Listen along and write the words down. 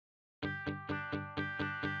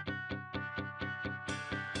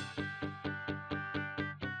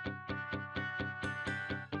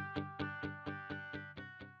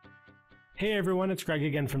Hey everyone, it's Greg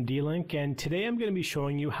again from D-Link, and today I'm going to be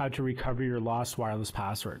showing you how to recover your lost wireless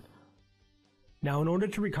password. Now, in order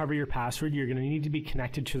to recover your password, you're going to need to be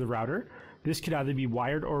connected to the router. This could either be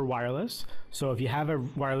wired or wireless. So if you have a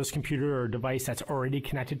wireless computer or device that's already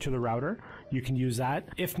connected to the router, you can use that.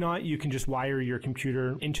 If not, you can just wire your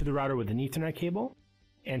computer into the router with an Ethernet cable,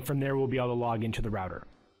 and from there we'll be able to log into the router.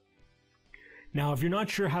 Now, if you're not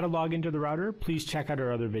sure how to log into the router, please check out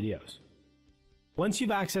our other videos. Once you've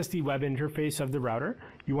accessed the web interface of the router,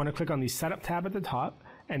 you want to click on the Setup tab at the top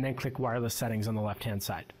and then click Wireless Settings on the left-hand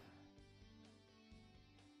side.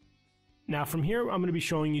 Now from here, I'm going to be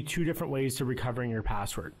showing you two different ways to recovering your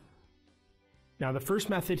password. Now the first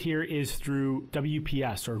method here is through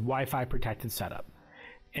WPS, or Wi-Fi Protected Setup.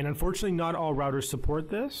 And unfortunately not all routers support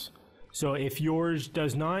this, so if yours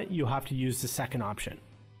does not, you'll have to use the second option.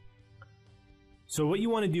 So what you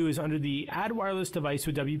want to do is under the Add Wireless Device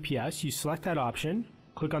with WPS, you select that option,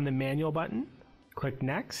 click on the Manual button, click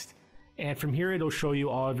Next, and from here it'll show you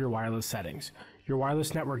all of your wireless settings. Your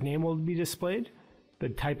wireless network name will be displayed, the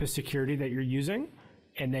type of security that you're using,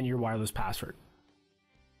 and then your wireless password.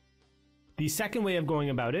 The second way of going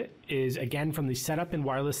about it is again from the Setup and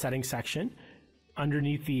Wireless Settings section.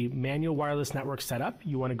 Underneath the Manual Wireless Network Setup,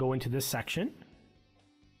 you want to go into this section.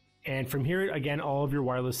 And from here, again, all of your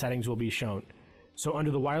wireless settings will be shown. So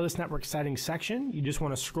under the Wireless Network Settings section, you just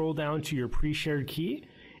want to scroll down to your pre-shared key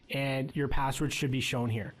and your password should be shown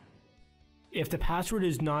here. If the password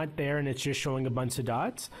is not there and it's just showing a bunch of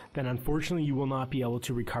dots, then unfortunately you will not be able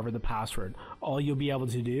to recover the password. All you'll be able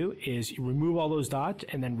to do is remove all those dots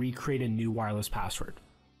and then recreate a new wireless password.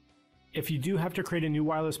 If you do have to create a new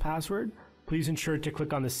wireless password, please ensure to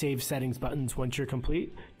click on the Save Settings buttons once you're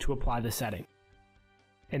complete to apply the setting.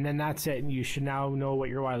 And then that's it, and you should now know what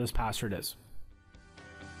your wireless password is.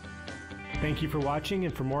 Thank you for watching,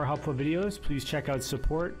 and for more helpful videos, please check out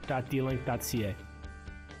support.dlink.ca.